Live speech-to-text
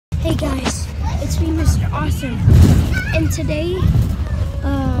Hey guys, it's me, Mr. Awesome, and today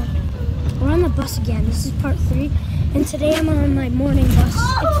we're on the bus again. This is part 3, and today I'm on my morning bus.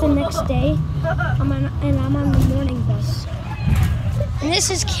 It's the next day, I'm on the morning bus. And this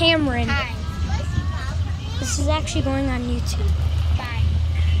is Cameron. Hi. This is actually going on YouTube. Bye.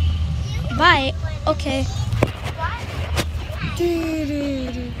 Bye. Okay.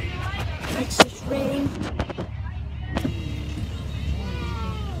 It's just raining.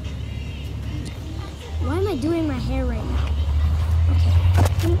 Why am I doing my hair right now? Okay,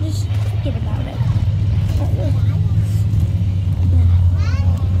 just forget about it.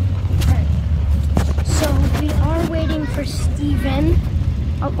 Alright. So we are waiting for Steven.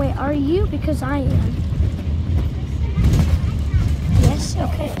 Oh wait, are you? Because I am. Yes?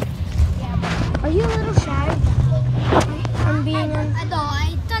 Okay. Are you a little shy? I'm being on. I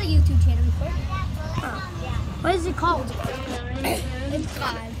thought a YouTube channel before. What is it called? It's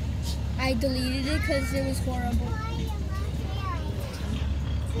 5. I deleted it because it was horrible.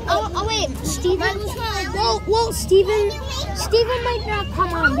 Oh wait, Steven. Whoa, Steven might not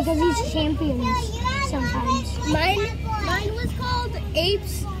come on because he's champions sometimes. Mine was called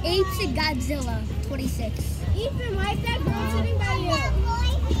Apes and Godzilla 26. Ethan, why is that girl sitting by you?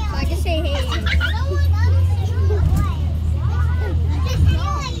 So I can say hey.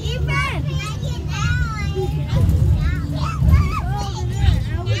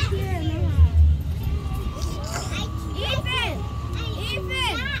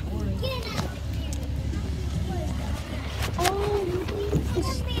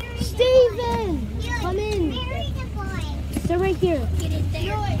 Steven! Come in. They're right here.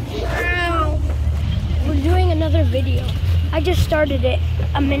 Ow. We're doing another video. I just started it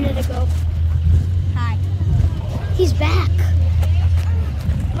a minute ago. Hi. He's back.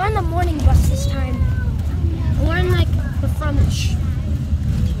 We're on the morning bus this time. We're in like the frontage.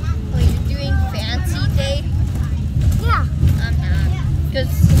 Oh, you're doing fancy day? Yeah. I'm not. Because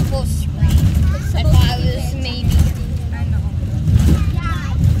it's supposed to rain. I thought it was maybe. I know.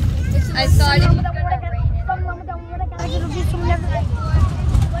 I thought it was going to rain.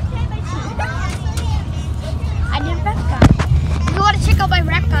 I did rap god. If you want to check out my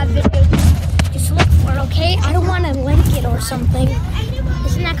rap god video, just look for it, okay? I don't want to link it or something.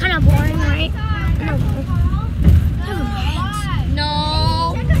 Isn't that kind of boring, right? No. Never mind.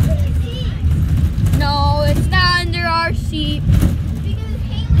 No. No, it's not under our seat.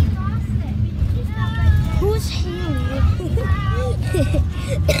 Who's Haley?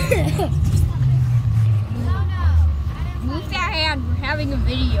 Move that hand. We're having a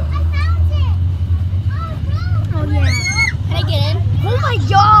video. Oh yeah. Can I get in? Oh my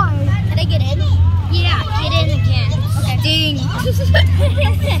god. Can I get in? Yeah, get in again. Okay. Ding.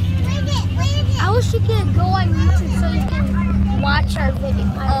 I wish you could go on YouTube so you can watch our video.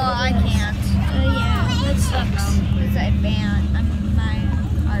 Oh, I can't. Yeah, that sucks. Because I banned.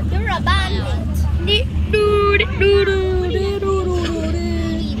 You're a bandit.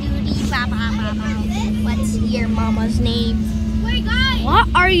 What's your mama's name? Wait, guys. What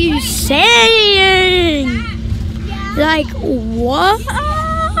are you saying? Like what?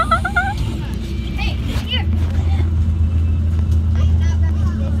 Hey, here.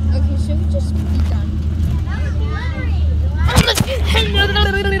 Okay, should we just be done?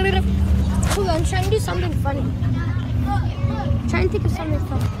 Hold on, I'm trying to do something funny. Trying to think of something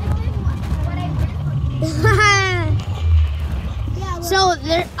funny. So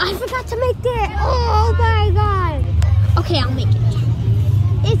there, I forgot to make that. Oh my god. Okay, I'll make it.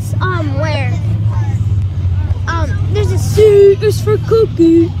 It's where there's a C is for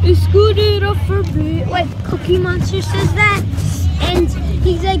cookie, it's good enough for me. Like Cookie Monster says that, and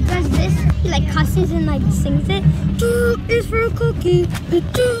he's like does this. He like cusses and like sings it. Do is for cookie,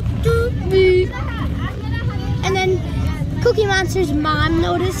 do me. And then Cookie Monster's mom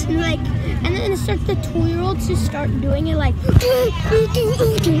noticed and like. And then it starts the 2-year-olds to start doing it like okay.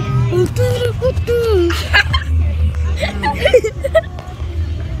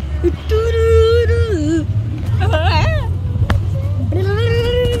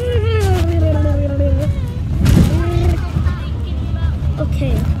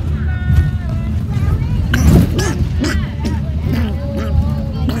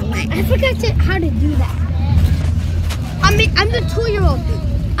 I forgot how to do that. I'm the 2-year-old.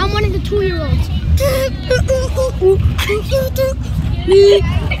 I'm one of the 2-year-olds.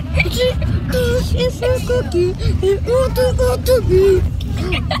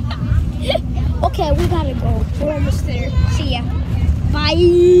 Okay, we gotta go. We're almost there. See ya. Bye.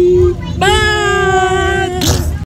 Bye.